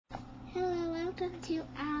Welcome to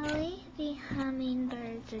Alys, the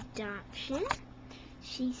hummingbird's adoption.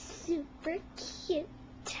 She's super cute.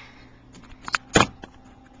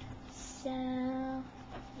 So,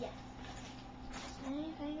 yeah. Let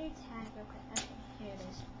me find your tag real quick. Okay, here it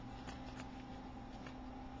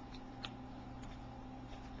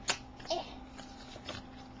is.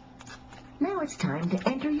 Now it's time to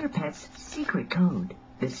enter your pet's secret code.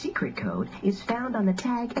 The secret code is found on the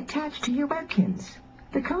tag attached to your webkins.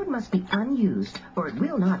 The code must be unused or it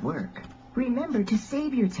will not work. Remember to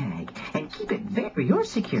save your tag and keep it for your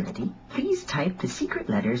security. Please type the secret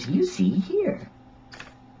letters you see here.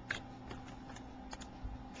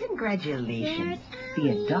 Congratulations!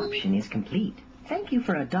 The adoption is complete. Thank you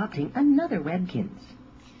for adopting another Webkins.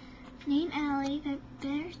 Name Alys,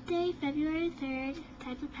 birthday February 3rd,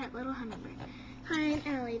 type of pet little hummingbird. Hi, I'm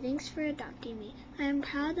Alys. Thanks for adopting me. I am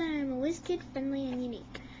proud that I am a whiz-kid, friendly, and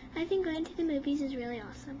unique. I think going to the movies is really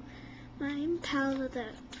awesome. I'm pals with a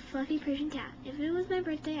fluffy Persian cat. If it was my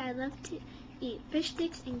birthday, I'd love to eat fish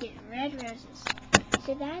sticks and get red roses.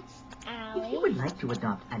 So that's Alys. If you would like to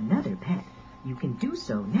adopt another pet, you can do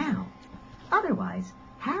so now. Otherwise,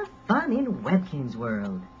 have fun in Webkins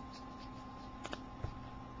World.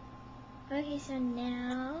 Okay, so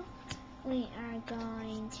now we are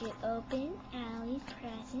going to open Alys'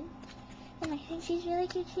 present. And I think she's really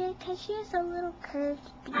cute because she has a little curved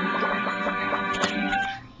beak.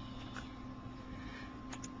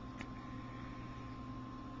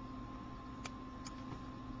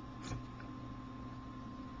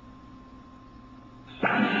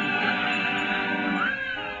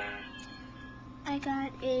 I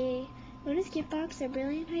got a lotus gift box, a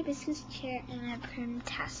brilliant hibiscus chair, and a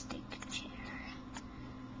fantastic chair.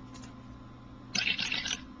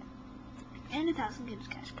 And 1,000 Gibbs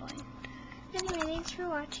cash coin. Anyway, thanks for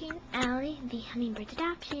watching Alys, the hummingbird's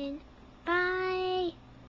adoption. Bye!